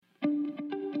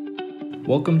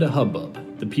Welcome to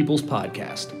Hubbub, the People's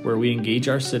Podcast, where we engage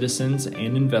our citizens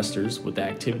and investors with the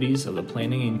activities of the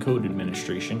Planning and Code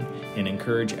Administration and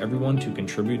encourage everyone to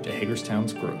contribute to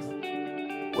Hagerstown's growth.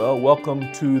 Well,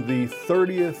 welcome to the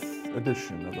 30th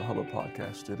edition of the Hubbub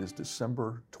Podcast. It is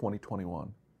December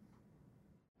 2021.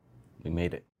 We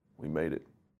made it. We made it.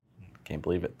 Can't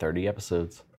believe it. 30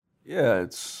 episodes. Yeah,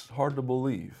 it's hard to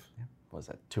believe. What was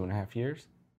that, 2.5 years?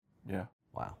 Yeah.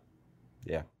 Wow.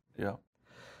 Yeah. Yeah.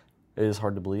 It is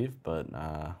hard to believe, but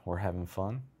we're having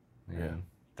fun. Yeah.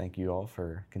 Thank you all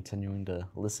for continuing to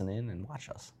listen in and watch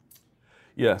us.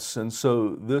 Yes, and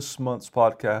so this month's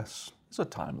podcast is a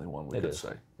timely one, we could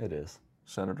say. It is.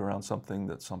 Centered around something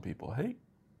that some people hate,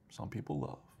 some people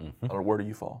love. Mm-hmm. Or where do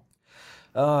you fall?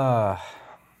 I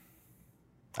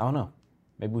don't know.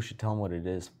 Maybe we should tell them what it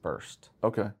is first.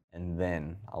 Okay. And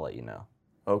then I'll let you know.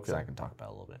 Okay. So I can talk about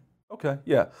it a little bit. Okay,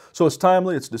 yeah. So it's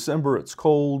timely, it's December, it's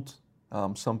cold.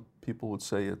 Some people would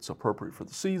say it's appropriate for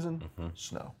the season. Mm-hmm.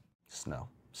 Snow.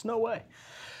 Snow away.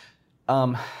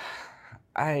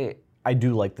 I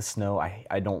do like the snow.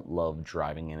 I don't love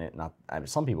driving in it.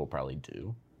 Some people probably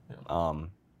do. Yeah.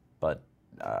 But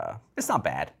it's not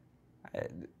bad.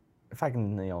 If I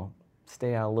can,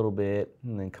 stay out a little bit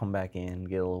and then come back in,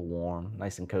 get a little warm,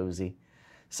 nice and cozy,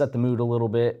 set the mood a little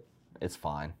bit, it's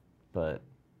fine. But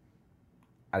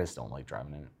I just don't like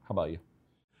driving in it. How about you?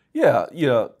 Yeah,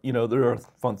 there are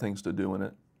fun things to do in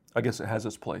it. I guess it has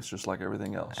its place, just like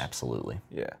everything else. Absolutely.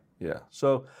 Yeah.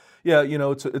 So,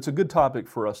 it's a good topic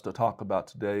for us to talk about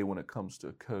today when it comes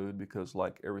to code, because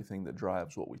like everything that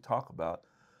drives what we talk about,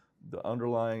 the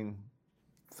underlying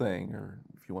thing, or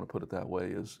if you want to put it that way,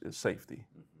 is safety.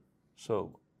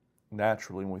 So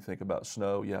naturally, when we think about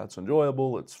snow, yeah, it's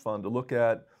enjoyable, it's fun to look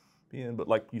at, but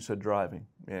like you said, driving,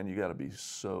 man, you got to be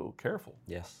so careful.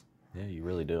 Yes. Yeah, you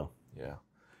really do. Yeah.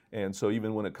 And so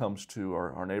even when it comes to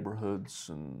our neighborhoods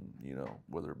and,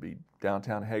 whether it be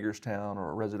downtown Hagerstown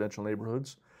or residential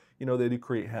neighborhoods, they do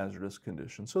create hazardous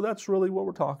conditions. So that's really what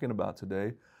we're talking about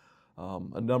today.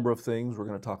 A number of things. We're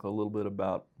going to talk a little bit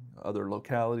about other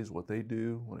localities, what they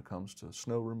do when it comes to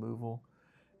snow removal,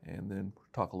 and then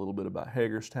talk a little bit about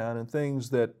Hagerstown and things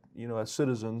that, as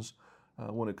citizens,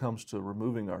 when it comes to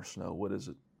removing our snow, what is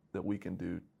it that we can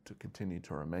do to continue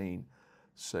to remain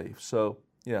safe? So,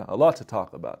 yeah, a lot to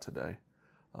talk about today.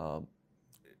 Sometimes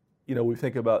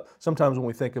when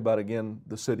we think about, again,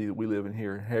 the city that we live in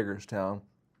here, Hagerstown,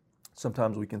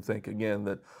 sometimes we can think, again,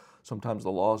 that sometimes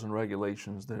the laws and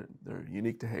regulations, they're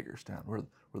unique to Hagerstown. We're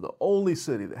the only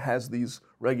city that has these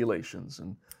regulations.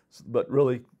 But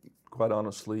really, quite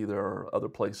honestly, there are other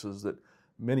places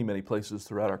many places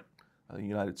throughout our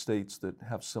United States that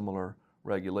have similar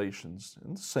regulations.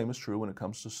 And the same is true when it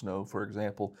comes to snow. For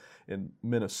example, in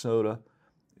Minnesota,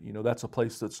 that's a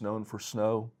place that's known for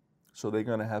snow, so they're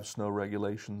going to have snow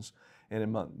regulations. And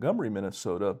in Montgomery,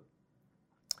 Minnesota,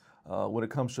 when it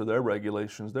comes to their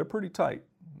regulations, they're pretty tight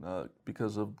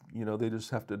because of, they just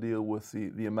have to deal with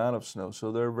the amount of snow.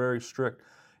 So they're very strict,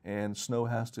 and snow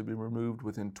has to be removed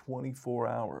within 24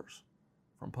 hours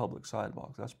from public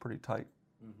sidewalks. That's pretty tight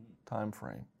time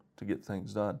frame to get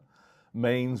things done.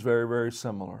 Maine's very, very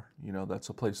similar. That's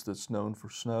a place that's known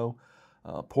for snow.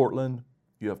 Portland,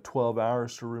 you have 12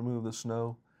 hours to remove the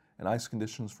snow and ice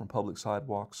conditions from public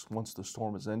sidewalks once the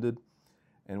storm has ended.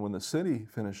 And when the city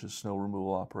finishes snow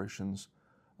removal operations,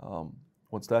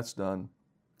 once that's done,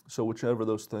 so whichever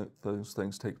those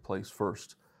things take place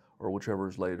first or whichever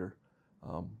is later,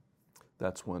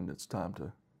 that's when it's time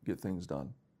to get things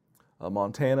done.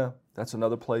 Montana, that's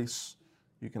another place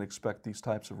you can expect these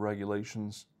types of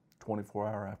regulations. 24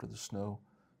 hours after the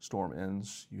storm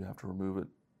ends, you have to remove it.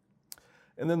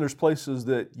 And then there's places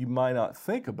that you might not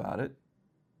think about it,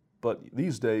 but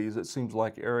these days it seems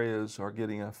like areas are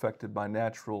getting affected by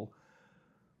natural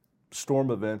storm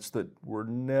events that were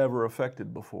never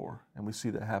affected before. And we see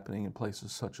that happening in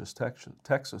places such as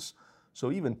Texas.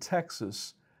 So even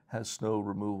Texas has snow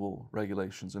removal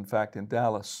regulations. In fact, in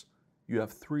Dallas, you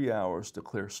have 3 hours to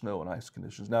clear snow and ice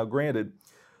conditions. Now, granted,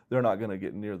 they're not going to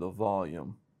get near the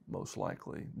volume, most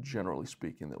likely, generally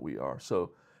speaking, that we are.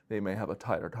 So they may have a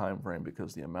tighter time frame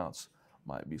because the amounts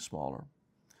might be smaller.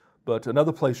 But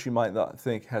another place you might not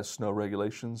think has snow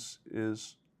regulations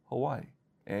is Hawaii,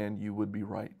 and you would be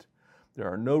right. There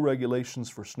are no regulations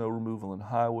for snow removal in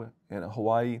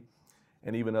Hawaii,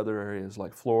 and even other areas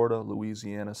like Florida,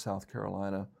 Louisiana, South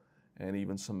Carolina, and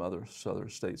even some other southern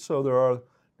states. So there are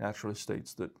naturally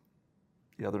states that,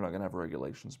 they're not going to have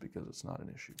regulations because it's not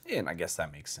an issue. Yeah, and I guess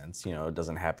that makes sense. It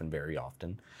doesn't happen very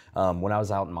often. When I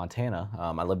was out in Montana,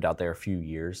 I lived out there a few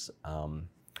years.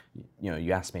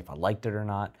 You asked me if I liked it or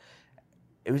not.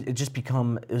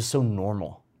 It was so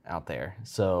normal. out there.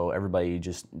 So everybody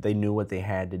they knew what they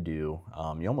had to do.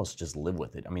 You almost just live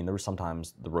with it. I mean, there were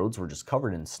sometimes the roads were just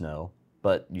covered in snow,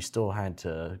 but you still had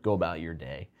to go about your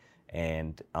day.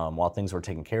 And while things were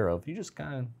taken care of, you just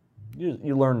kind of,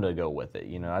 you learn to go with it.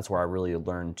 You know, that's where I really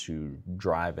learned to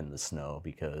drive in the snow,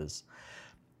 because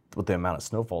with the amount of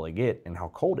snowfall they get and how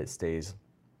cold it stays,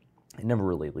 it never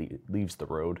really leaves the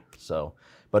road. So,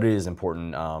 but it is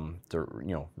important to,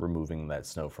 you know, removing that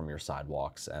snow from your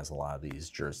sidewalks, as a lot of these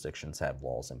jurisdictions have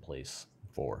laws in place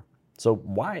for. So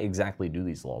why exactly do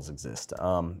these laws exist?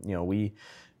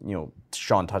 You know,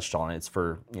 Sean touched on it. It's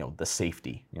for, you know, the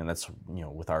safety. You know, that's, you know,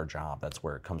 with our job, that's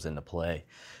where it comes into play.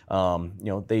 You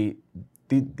know,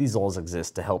 these laws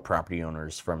exist to help property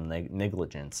owners from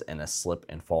negligence in a slip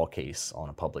and fall case on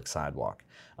a public sidewalk.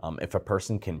 If a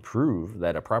person can prove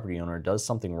that a property owner does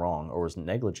something wrong or was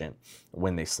negligent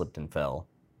when they slipped and fell,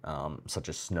 such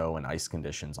as snow and ice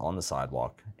conditions on the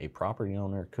sidewalk, a property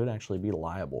owner could actually be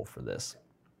liable for this.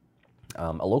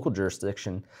 A local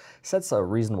jurisdiction sets a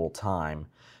reasonable time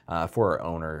for our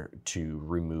owner to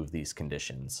remove these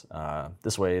conditions.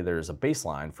 This way, there's a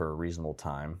baseline for a reasonable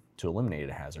time to eliminate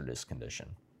a hazardous condition.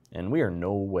 And we are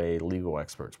no way legal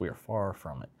experts. We are far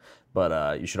from it.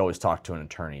 But you should always talk to an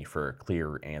attorney for a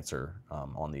clear answer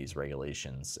on these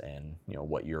regulations and, you know,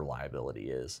 what your liability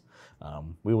is.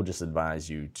 We will just advise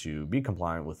you to be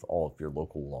compliant with all of your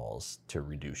local laws to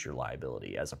reduce your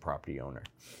liability as a property owner.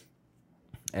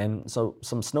 And so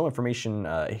some snow information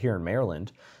here in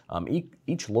Maryland.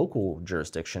 Each local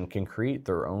jurisdiction can create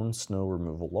their own snow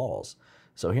removal laws.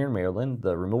 So here in Maryland,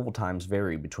 the removal times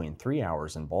vary between 3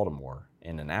 hours in Baltimore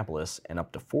and Annapolis and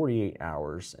up to 48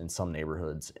 hours in some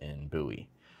neighborhoods in Bowie.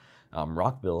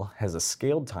 Rockville has a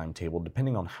scaled timetable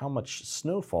depending on how much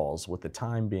snow falls, with the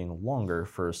time being longer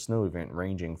for a snow event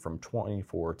ranging from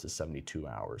 24 to 72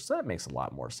 hours. So that makes a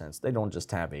lot more sense. They don't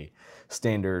just have a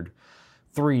standard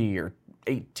 3 or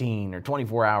 18 or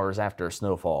 24 hours after a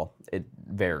snowfall. It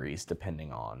varies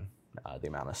depending on the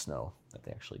amount of snow that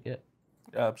they actually get.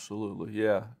 Absolutely,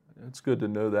 yeah. It's good to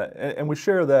know that. And we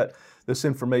share this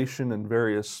information in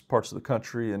various parts of the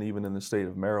country and even in the state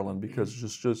of Maryland, because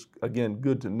it's just again,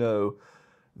 good to know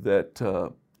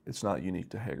that it's not unique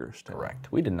to Hagerstown.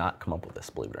 Correct. We did not come up with this,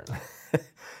 believe it or not.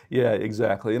 Yeah,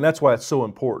 exactly. And that's why it's so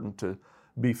important to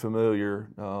be familiar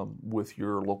with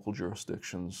your local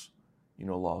jurisdictions, you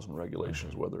know, laws and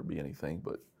regulations, whether it be anything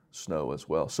but snow as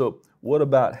well. So what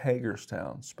about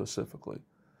Hagerstown specifically?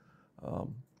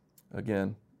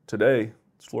 Again, today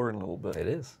it's flurrying a little bit. It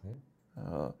is.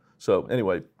 So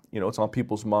anyway, you know, it's on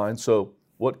people's minds. So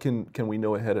what can we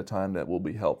know ahead of time that will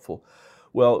be helpful?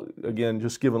 Well, again,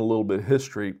 just giving a little bit of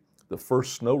history, the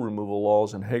first snow removal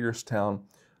laws in Hagerstown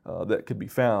that could be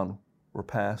found were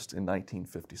passed in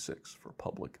 1956 for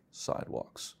public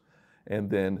sidewalks. And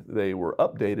then they were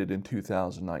updated in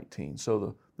 2019.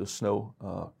 So the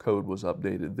snow code was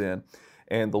updated then.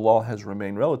 And the law has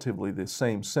remained relatively the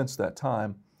same since that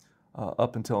time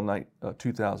up until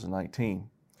 2019.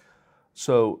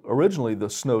 So originally the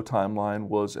snow timeline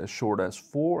was as short as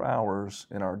 4 hours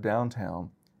in our downtown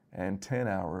and 10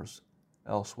 hours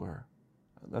elsewhere.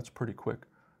 That's a pretty quick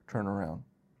turnaround.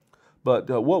 But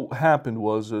what happened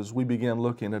was we began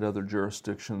looking at other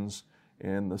jurisdictions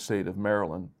in the state of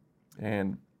Maryland.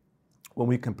 And when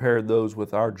we compared those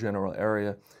with our general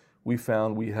area, we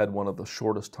found we had one of the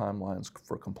shortest timelines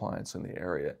for compliance in the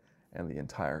area and the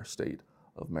entire state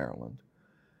of Maryland.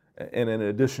 And in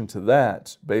addition to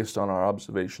that, based on our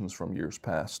observations from years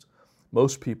past,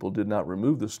 most people did not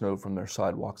remove the snow from their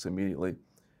sidewalks immediately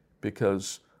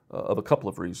because of a couple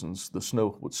of reasons. The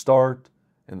snow would start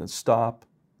and then stop.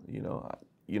 You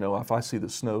know, if I see the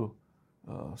snow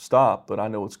stop, but I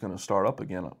know it's going to start up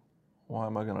again, why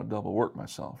am I going to double work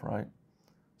myself, right?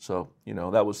 So, you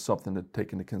know, that was something to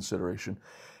take into consideration.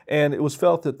 And it was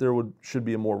felt that there should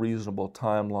be a more reasonable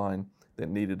timeline that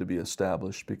needed to be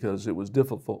established, because it was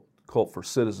difficult for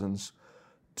citizens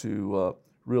to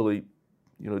really,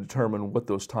 you know, determine what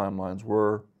those timelines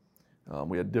were.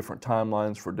 We had different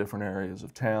timelines for different areas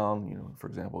of town, you know, for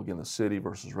example, again, the city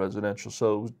versus residential.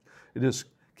 So it just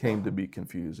came to be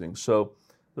confusing. So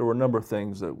there were a number of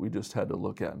things that we just had to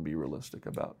look at and be realistic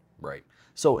about. Right.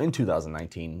 So in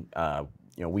 2019,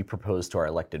 you know, we proposed to our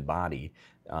elected body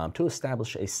to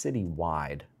establish a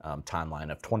citywide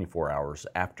timeline of 24 hours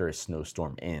after a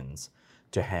snowstorm ends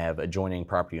to have adjoining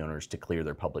property owners to clear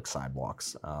their public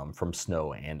sidewalks from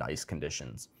snow and ice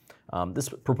conditions. This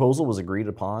proposal was agreed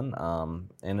upon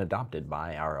and adopted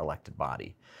by our elected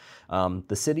body.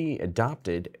 The city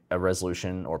adopted a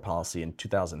resolution or policy in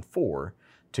 2004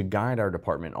 to guide our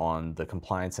department on the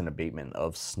compliance and abatement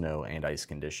of snow and ice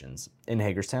conditions. In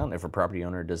Hagerstown, if a property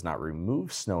owner does not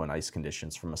remove snow and ice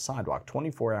conditions from a sidewalk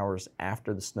 24 hours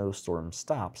after the snowstorm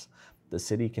stops, the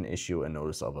city can issue a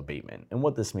notice of abatement. And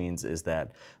what this means is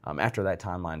that after that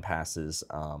timeline passes,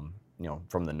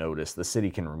 from the notice, the city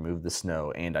can remove the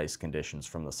snow and ice conditions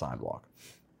from the sidewalk.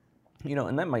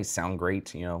 And that might sound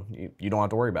great. You don't have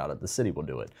to worry about it. The city will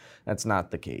do it. That's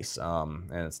not the case, and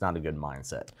it's not a good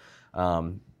mindset.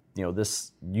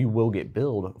 You will get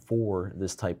billed for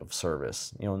this type of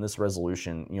service. And this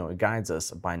resolution, it guides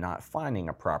us by not fining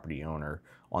a property owner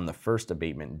on the first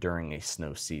abatement during a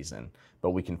snow season, but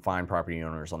we can fine property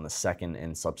owners on the second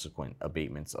and subsequent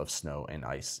abatements of snow and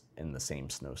ice in the same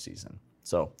snow season.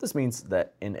 So this means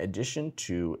that in addition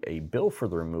to a bill for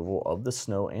the removal of the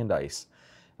snow and ice,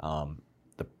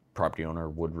 the property owner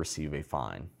would receive a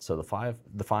fine. So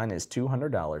the fine is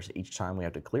 $200 each time we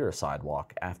have to clear a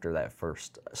sidewalk after that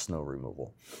first snow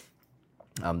removal.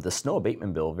 The snow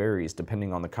abatement bill varies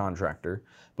depending on the contractor,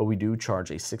 but we do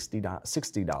charge a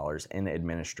 $60 in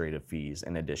administrative fees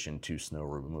in addition to snow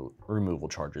removal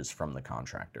charges from the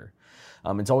contractor.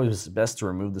 It's always best to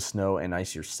remove the snow and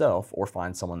ice yourself or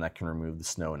find someone that can remove the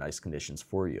snow and ice conditions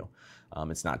for you.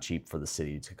 It's not cheap for the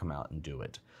city to come out and do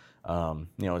it.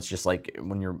 It's just like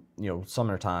when you're,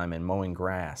 summertime and mowing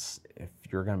grass. If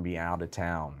you're going to be out of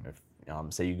town,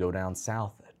 if say you go down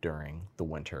south during the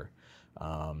winter,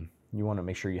 you want to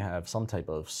make sure you have some type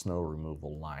of snow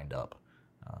removal lined up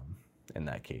in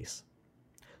that case.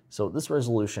 So this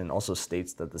resolution also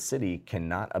states that the city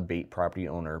cannot abate property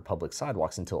owner public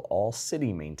sidewalks until all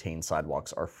city-maintained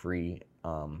sidewalks are free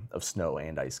of snow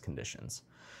and ice conditions.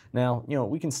 Now,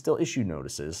 we can still issue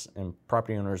notices and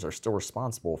property owners are still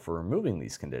responsible for removing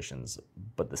these conditions,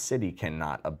 but the city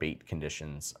cannot abate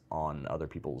conditions on other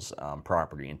people's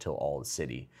property until all the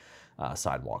city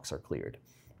sidewalks are cleared.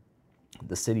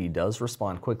 The city does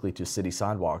respond quickly to city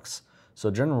sidewalks,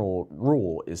 so general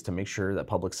rule is to make sure that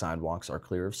public sidewalks are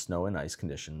clear of snow and ice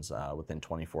conditions within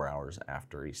 24 hours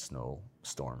after a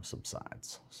snowstorm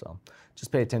subsides. So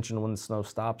just pay attention when the snow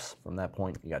stops. From that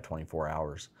point, you got 24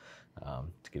 hours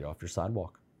to get off your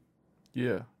sidewalk.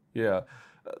 Yeah.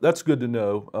 That's good to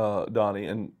know, Donnie.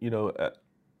 And,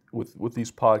 with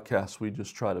these podcasts, we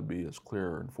just try to be as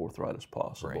clear and forthright as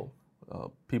possible. Right.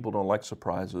 People don't like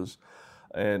surprises.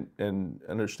 And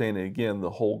understanding, again, the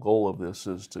whole goal of this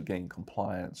is to gain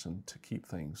compliance and to keep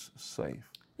things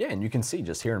safe. Yeah, and you can see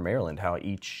just here in Maryland how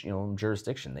each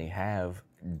jurisdiction, they have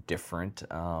different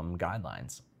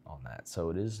guidelines on that. So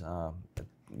it is,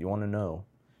 you want to know,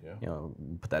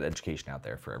 put that education out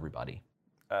there for everybody.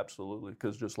 Absolutely,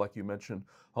 because just like you mentioned,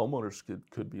 homeowners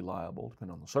could be liable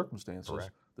depending on the circumstances.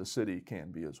 Correct. The city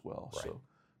can be as well. Right. So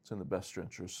it's in the best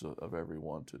interest of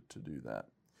everyone to do that.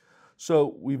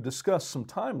 So we've discussed some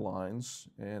timelines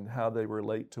and how they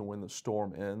relate to when the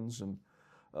storm ends. And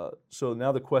so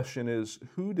now the question is,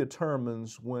 who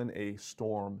determines when a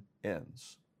storm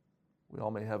ends? We all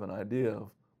may have an idea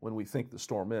of when we think the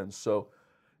storm ends. So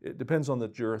it depends on the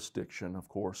jurisdiction, of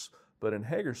course. But in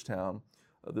Hagerstown,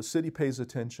 the city pays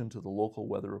attention to the local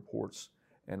weather reports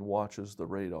and watches the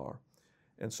radar.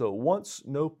 And so once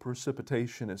no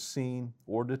precipitation is seen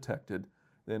or detected,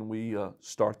 then we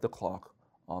start the clock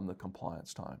on the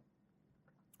compliance time.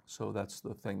 So that's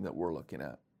the thing that we're looking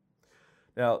at.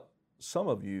 Now, some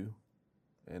of you,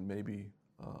 and maybe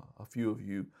a few of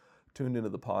you, tuned into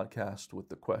the podcast with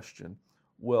the question,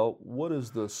 well, what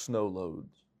is the snow load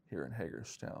here in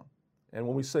Hagerstown? And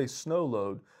when we say snow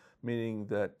load, meaning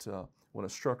that when a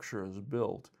structure is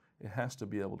built, it has to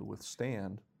be able to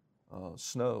withstand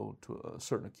snow to a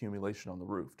certain accumulation on the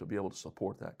roof to be able to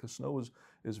support that, because snow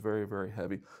is very, very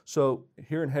heavy. So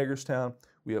here in Hagerstown,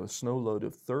 we have a snow load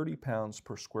of 30 pounds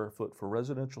per square foot for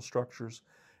residential structures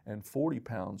and 40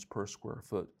 pounds per square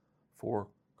foot for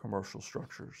commercial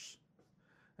structures.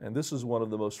 And this is one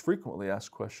of the most frequently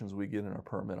asked questions we get in our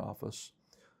permit office,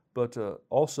 but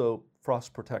also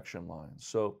frost protection lines.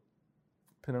 So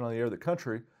depending on the area of the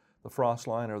country, the frost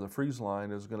line or the freeze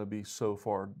line is going to be so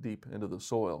far deep into the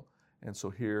soil. And so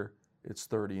here it's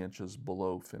 30 inches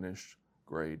below finished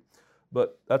grade.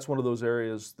 But that's one of those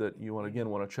areas that you want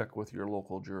to check with your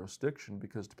local jurisdiction,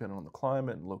 because depending on the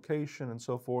climate and location and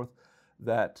so forth,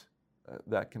 that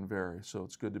can vary. So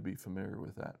it's good to be familiar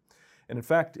with that. And in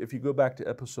fact, if you go back to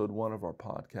episode 1 of our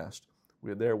podcast,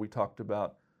 we talked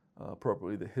about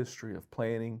appropriately the history of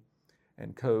planning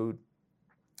and code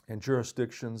and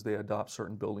jurisdictions. They adopt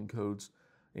certain building codes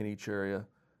in each area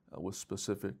with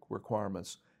specific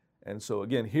requirements. And so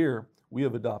again, here we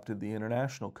have adopted the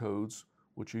international codes,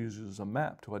 which uses a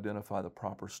map to identify the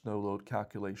proper snow load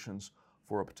calculations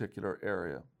for a particular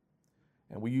area.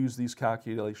 And we use these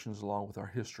calculations along with our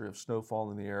history of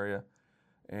snowfall in the area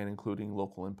and including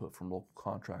local input from local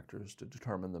contractors to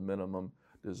determine the minimum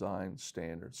design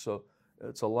standards. So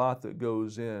it's a lot that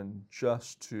goes in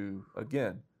just to,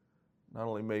 again, not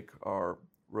only make our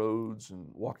roads and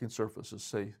walking surfaces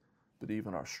safe, but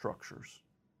even our structures.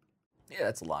 Yeah,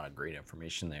 that's a lot of great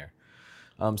information there.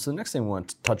 So the next thing we want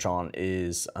to touch on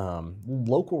is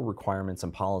local requirements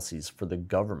and policies for the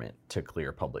government to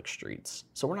clear public streets.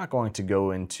 So we're not going to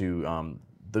go into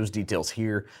those details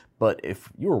here, but if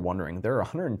you were wondering, there are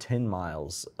 110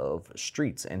 miles of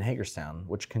streets in Hagerstown,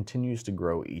 which continues to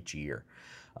grow each year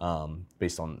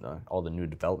based on all the new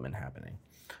development happening.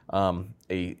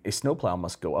 A snowplow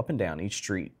must go up and down each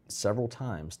street several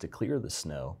times to clear the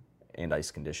snow and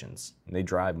ice conditions. And they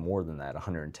drive more than that,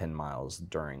 110 miles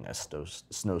during a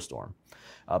snowstorm.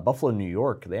 Buffalo, New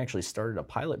York, they actually started a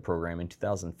pilot program in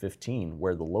 2015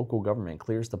 where the local government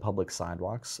clears the public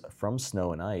sidewalks from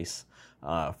snow and ice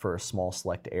for a small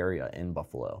select area in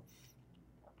Buffalo.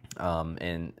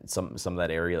 And some of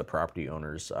that area, the property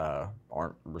owners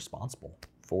aren't responsible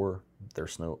for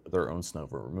their own snow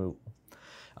removal.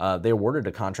 They awarded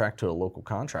a contract to a local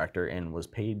contractor and was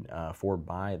paid for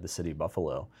by the city of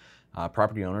Buffalo.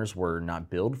 Property owners were not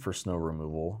billed for snow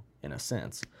removal in a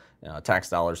sense. Tax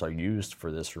dollars are used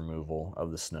for this removal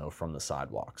of the snow from the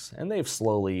sidewalks. And they've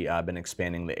slowly been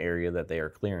expanding the area that they are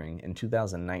clearing. In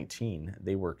 2019,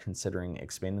 they were considering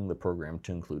expanding the program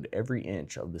to include every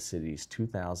inch of the city's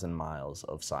 2,000 miles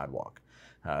of sidewalk.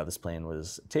 This plan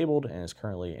was tabled and is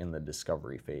currently in the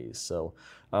discovery phase. So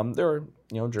there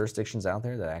are jurisdictions out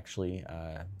there that actually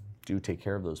do take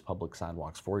care of those public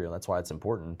sidewalks for you. That's why it's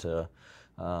important to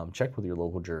check with your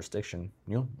local jurisdiction.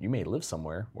 You may live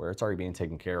somewhere where it's already being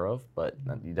taken care of, but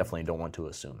you definitely don't want to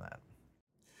assume that.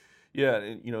 Yeah,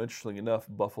 and, interestingly enough,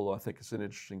 Buffalo, I think it's an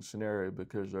interesting scenario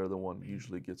because they're the one who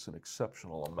usually gets an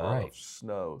exceptional amount of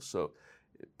snow. So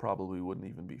it probably wouldn't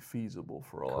even be feasible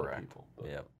for a lot of people.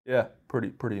 But yeah,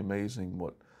 pretty amazing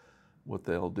what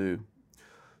they'll do.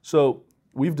 So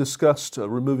we've discussed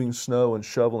removing snow and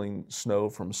shoveling snow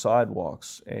from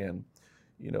sidewalks, and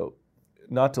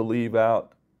not to leave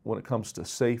out when it comes to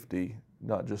safety,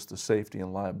 not just the safety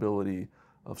and liability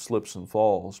of slips and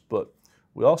falls, but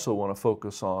we also want to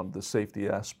focus on the safety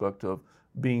aspect of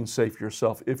being safe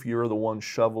yourself if you're the one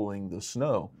shoveling the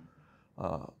snow.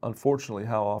 Unfortunately,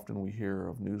 how often we hear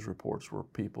of news reports where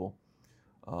people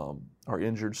are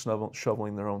injured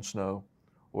shoveling their own snow,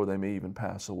 or they may even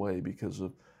pass away because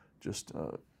of just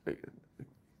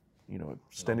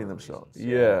extending themselves.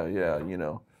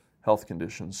 Health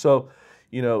conditions. So,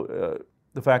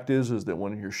 the fact is that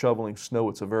when you're shoveling snow,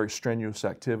 it's a very strenuous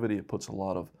activity. It puts a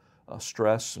lot of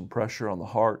stress and pressure on the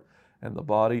heart and the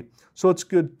body. So it's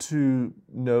good to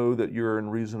know that you're in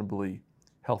reasonably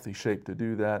healthy shape to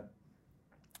do that.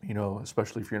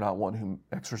 Especially if you're not one who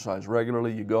exercises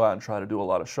regularly, you go out and try to do a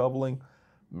lot of shoveling,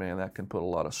 man, that can put a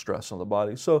lot of stress on the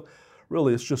body. So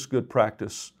really, it's just good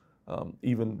practice.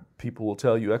 Even people will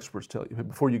tell you, experts tell you,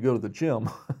 before you go to the gym,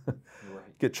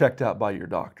 get checked out by your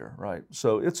doctor, right?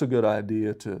 So it's a good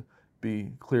idea to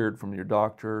be cleared from your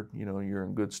doctor, you're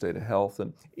in good state of health.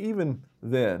 And even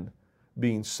then,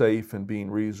 being safe and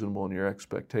being reasonable in your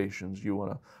expectations, you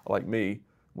want to, like me,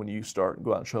 when you start and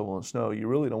go out and shovel in snow, you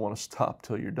really don't want to stop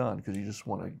till you're done because you just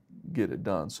want to get it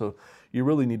done. So you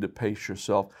really need to pace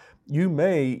yourself. You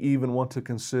may even want to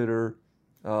consider,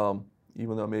 even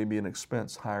though it may be an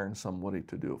expense, hiring somebody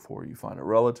to do it for you. Find a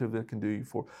relative that can do you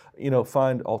for,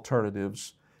 find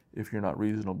alternatives if you're not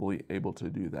reasonably able to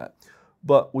do that.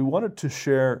 But we wanted to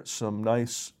share some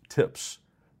nice tips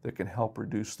that can help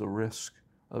reduce the risk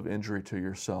of injury to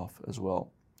yourself as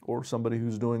well, or somebody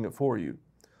who's doing it for you.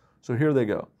 So here they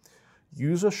go.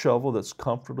 Use a shovel that's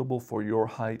comfortable for your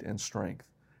height and strength,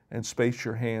 and space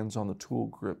your hands on the tool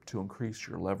grip to increase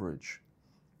your leverage.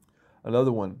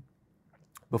 Another one,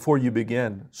 before you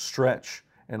begin, stretch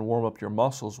and warm up your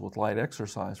muscles with light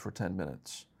exercise for 10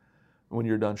 minutes. When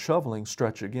you're done shoveling,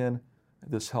 stretch again.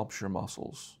 This helps your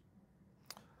muscles.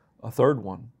 A third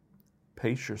one,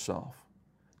 pace yourself.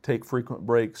 Take frequent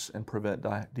breaks and prevent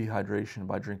dehydration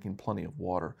by drinking plenty of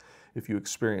water. If you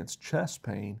experience chest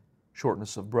pain,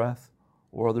 shortness of breath,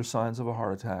 or other signs of a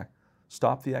heart attack,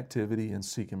 stop the activity and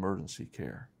seek emergency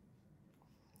care.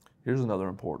 Here's another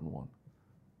important one.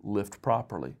 Lift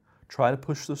properly. Try to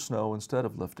push the snow instead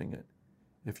of lifting it.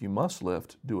 If you must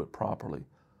lift, do it properly.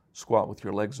 Squat with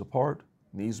your legs apart,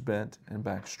 knees bent, and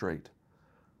back straight.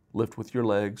 Lift with your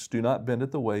legs. Do not bend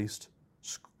at the waist.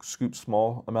 Scoop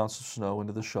small amounts of snow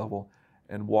into the shovel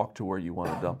and walk to where you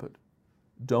want to dump it.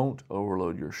 Don't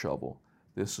overload your shovel.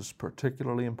 This is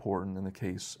particularly important in the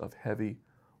case of heavy,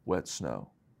 wet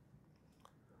snow.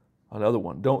 Another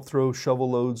one, don't throw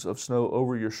shovel loads of snow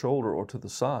over your shoulder or to the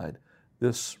side.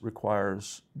 This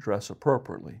requires dress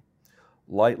appropriately.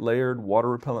 Light layered,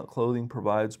 water-repellent clothing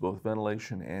provides both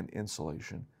ventilation and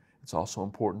insulation. It's also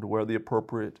important to wear the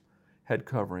appropriate head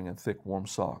covering and thick, warm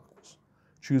socks.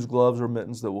 Choose gloves or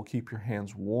mittens that will keep your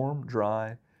hands warm,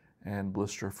 dry, and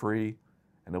blister-free,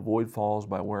 and avoid falls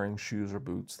by wearing shoes or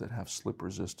boots that have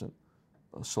slip-resistant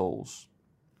soles.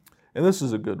 And this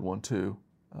is a good one too.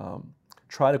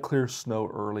 Try to clear snow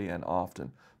early and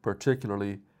often,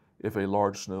 particularly if a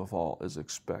large snowfall is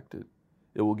expected.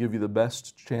 It will give you the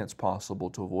best chance possible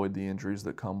to avoid the injuries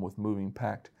that come with moving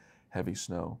packed, heavy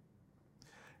snow.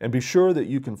 And be sure that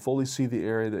you can fully see the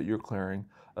area that you're clearing.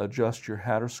 Adjust your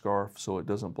hat or scarf so it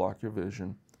doesn't block your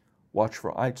vision. Watch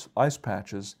for ice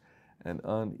patches and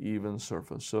uneven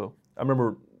surface. So I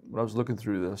remember when I was looking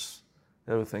through this,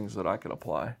 there were things that I could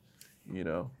apply.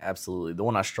 Absolutely. The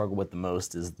one I struggle with the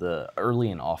most is the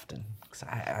early and often. Because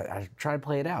I try to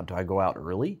play it out. Do I go out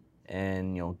early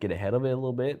and get ahead of it a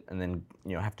little bit, and then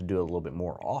have to do it a little bit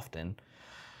more often?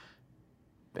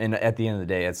 And at the end of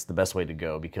the day, it's the best way to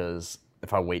go, because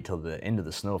if I wait till the end of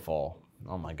the snowfall,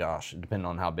 oh my gosh, depending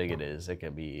on how big it is, it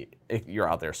could be you're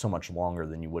out there so much longer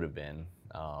than you would have been,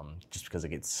 just because it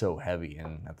gets so heavy,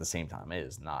 and at the same time, it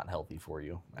is not healthy for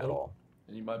you at all.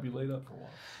 And you might be laid up for a while.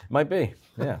 Might be,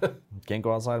 yeah. Can't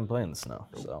go outside and play in the snow.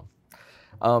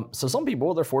 So some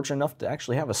people, they're fortunate enough to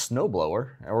actually have a snowblower,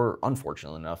 or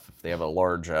unfortunate enough if they have a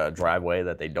large driveway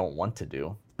that they don't want to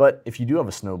do. But if you do have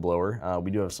a snowblower,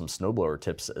 we do have some snowblower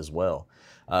tips as well.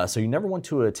 So you never want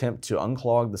to attempt to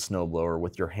unclog the snowblower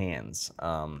with your hands,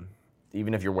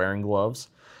 even if you're wearing gloves.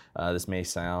 This may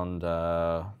sound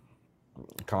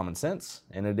common sense,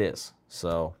 and it is.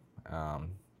 So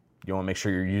you want to make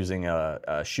sure you're using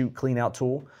a chute clean out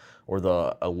tool, or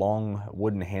a long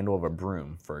wooden handle of a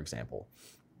broom, for example.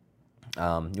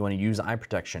 You want to use eye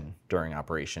protection during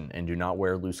operation, and do not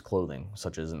wear loose clothing,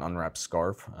 such as an unwrapped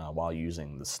scarf, while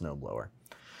using the snowblower.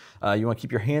 You want to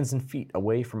keep your hands and feet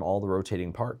away from all the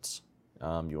rotating parts.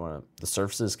 The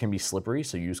surfaces can be slippery,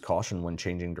 so use caution when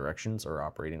changing directions or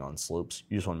operating on slopes.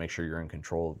 You just want to make sure you're in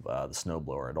control of the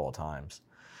snowblower at all times.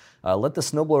 Let the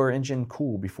snowblower engine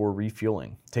cool before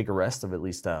refueling. Take a rest of at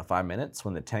least 5 minutes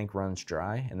when the tank runs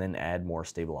dry, and then add more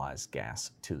stabilized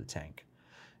gas to the tank.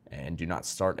 And do not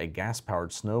start a gas-powered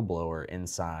snowblower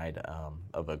inside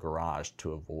of a garage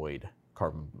to avoid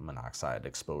carbon monoxide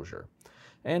exposure.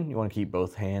 And you want to keep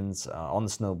both hands on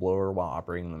the snowblower while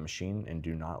operating the machine, and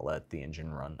do not let the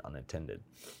engine run unattended.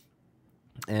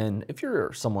 And if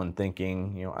you're someone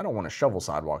thinking, I don't want to shovel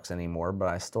sidewalks anymore, but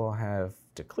I still have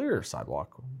to clear a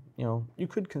sidewalk, you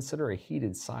could consider a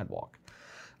heated sidewalk.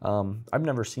 I've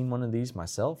never seen one of these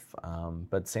myself,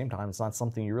 but at the same time, it's not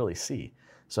something you really see.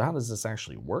 So how does this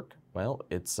actually work? Well,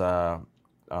 it's, or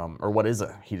what is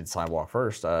a heated sidewalk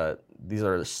first? These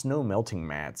are the snow melting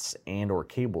mats and or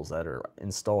cables that are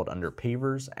installed under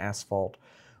pavers, asphalt,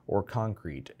 or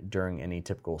concrete during any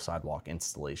typical sidewalk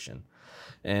installation.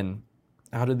 And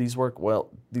how do these work? Well,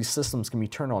 these systems can be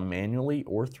turned on manually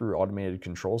or through automated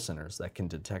control centers that can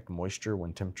detect moisture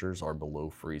when temperatures are below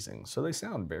freezing. So they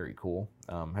sound very cool.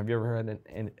 Have you ever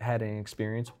had any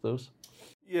experience with those?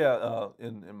 Yeah,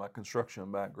 in my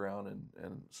construction background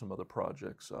and some other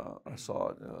projects, I saw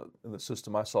it in the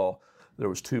system. I saw there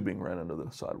was tubing ran into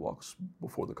the sidewalks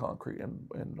before the concrete, and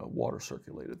water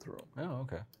circulated through them. Oh,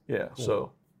 okay. Yeah, cool.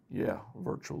 So yeah,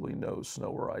 virtually no snow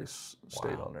or ice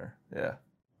stayed on there. Yeah.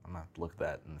 I'm going to have to look at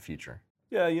that in the future.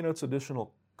 Yeah, it's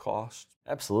additional cost.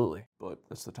 Absolutely. But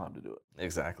that's the time to do it.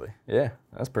 Exactly. Yeah,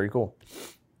 that's pretty cool.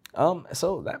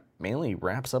 So that mainly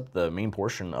wraps up the main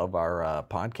portion of our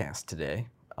podcast today.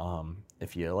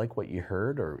 If you like what you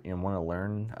heard, or want to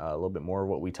learn a little bit more of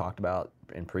what we talked about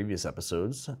in previous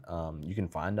episodes, you can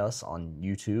find us on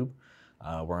YouTube.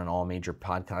 We're on all major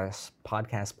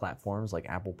podcast platforms like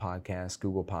Apple Podcasts,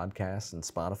 Google Podcasts, and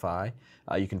Spotify.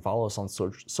 You can follow us on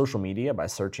social media by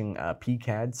searching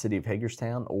PCAD, City of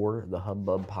Hagerstown, or the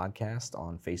Hubbub Podcast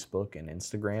on Facebook and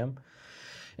Instagram.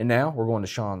 And now we're going to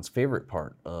Sean's favorite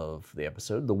part of the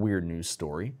episode, the weird news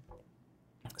story.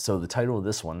 So the title of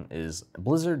this one is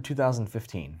Blizzard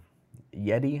 2015.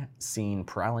 Yeti seen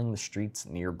prowling the streets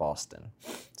near Boston.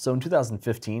 So in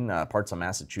 2015, parts of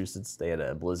Massachusetts, they had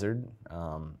a blizzard.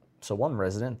 So one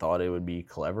resident thought it would be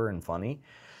clever and funny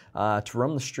to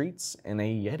roam the streets in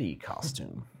a Yeti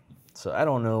costume. So I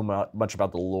don't know much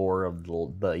about the lore of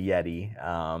the Yeti,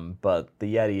 but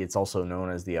the Yeti, it's also known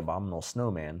as the Abominable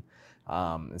Snowman.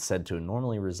 It's said to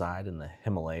normally reside in the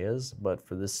Himalayas, but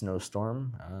for this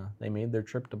snowstorm, they made their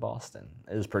trip to Boston.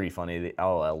 It was pretty funny.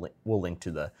 We'll link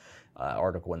to the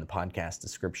article in the podcast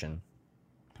description.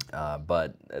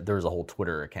 But there was a whole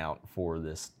Twitter account for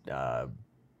this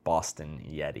Boston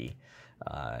Yeti,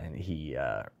 and he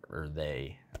or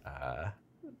they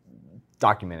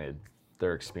documented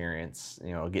their experience,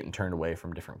 getting turned away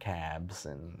from different cabs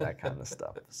and that kind of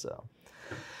stuff. So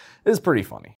it's pretty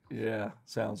funny. Yeah,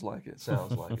 sounds like it.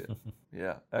 Sounds like it.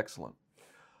 Yeah, excellent.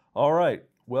 All right.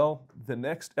 Well, the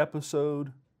next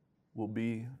episode will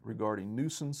be regarding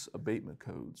nuisance abatement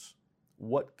codes.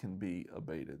 What can be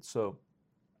abated? So,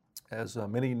 as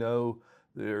many know,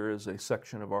 there is a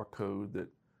section of our code that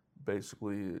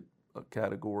basically a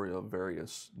category of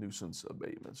various nuisance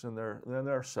abatements, and there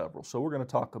are several. So we're going to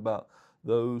talk about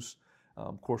those.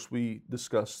 Of course, we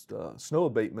discussed snow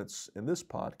abatements in this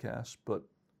podcast, but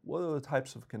what other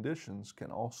types of conditions can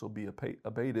also be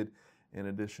abated in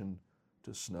addition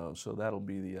to snow? So that'll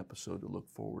be the episode to look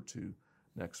forward to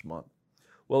next month.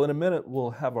 Well, in a minute,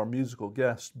 we'll have our musical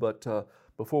guest, but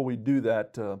before we do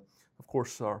that, of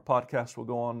course, our podcast will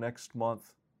go on next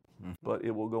month, but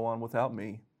it will go on without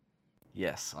me.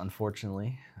 Yes,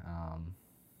 unfortunately.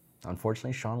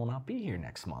 Unfortunately, Sean will not be here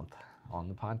next month on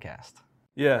the podcast.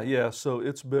 Yeah, so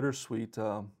it's bittersweet.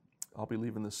 I'll be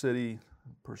leaving the city,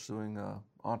 pursuing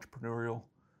entrepreneurial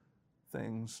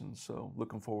things, and so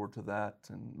looking forward to that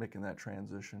and making that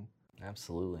transition.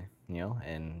 Absolutely. We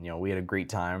had a great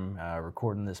time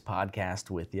recording this podcast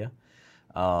with you.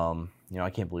 I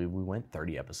can't believe we went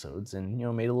 30 episodes and,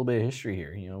 made a little bit of history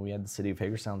here. We had the City of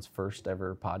Hagerstown's first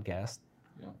ever podcast.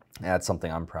 Yeah. That's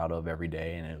something I'm proud of every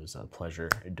day, and it was a pleasure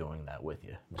doing that with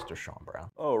you, Mr. Sean Brown.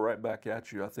 Oh, right back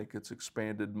at you. I think it's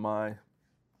expanded my,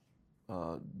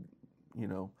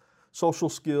 social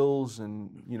skills,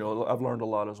 and, I've learned a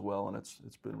lot as well, and it's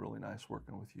been really nice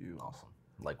working with you. Awesome.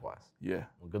 Likewise. Yeah.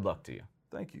 Well, good luck to you.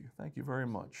 Thank you. Thank you very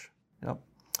much. Yep.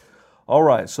 All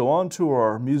right, so on to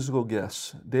our musical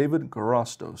guest, David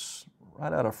Garostos,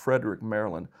 right out of Frederick,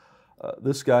 Maryland.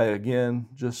 This guy, again,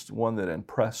 just one that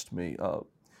impressed me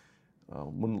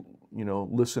when,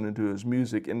 listening to his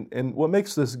music. And what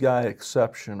makes this guy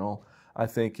exceptional, I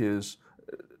think, is,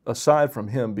 aside from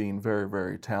him being very,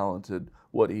 very talented,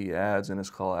 what he adds in his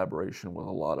collaboration with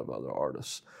a lot of other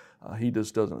artists. He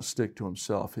just doesn't stick to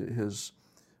himself. His,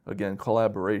 again,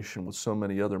 collaboration with so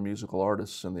many other musical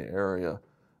artists in the area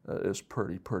is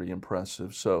pretty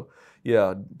impressive. So,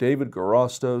 yeah, David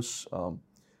Garostos,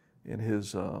 in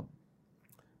his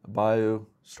bio,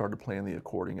 started playing the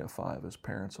accordion at 5. His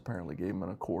parents apparently gave him an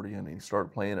accordion, and he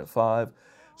started playing at 5,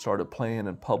 started playing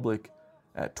in public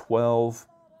at 12,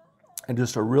 and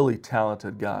just a really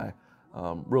talented guy.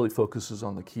 Really focuses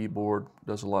on the keyboard,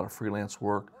 does a lot of freelance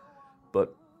work,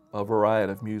 but a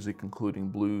variety of music, including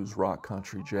blues, rock,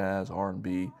 country, jazz,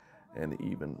 R&B, and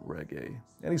even reggae.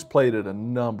 And he's played at a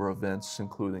number of events,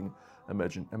 including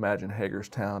Imagine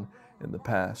Hagerstown in the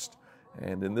past.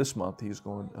 And in this month, he's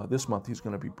going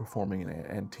to be performing in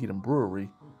Antietam Brewery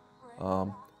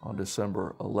on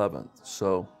December 11th.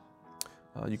 So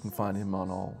you can find him on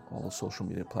all the social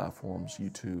media platforms,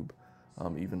 YouTube,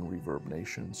 even Reverb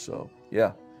Nation. So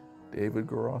yeah, David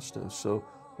Garostos. So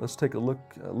let's take a look,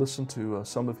 listen to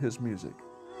some of his music.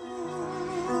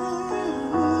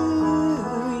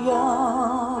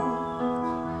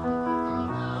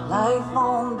 Life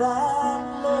on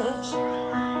that ledge,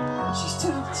 she's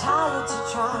too tired to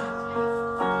try.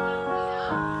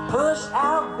 Push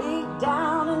out, beat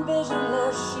down, and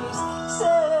visionless, she's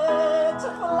set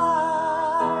to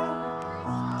fly.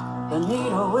 The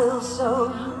needle will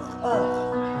sew you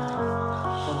up,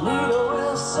 the needle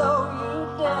will sew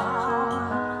you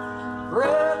down.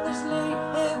 Breathlessly,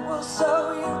 it will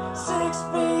sew you 6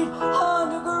 feet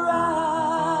underground.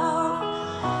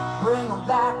 Bring 'em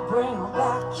back,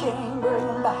 king, bring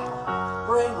 'em back.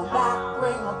 Bring 'em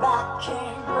back,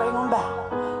 king, bring 'em back.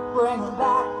 Bring 'em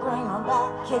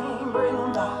back, king, bring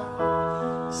 'em back.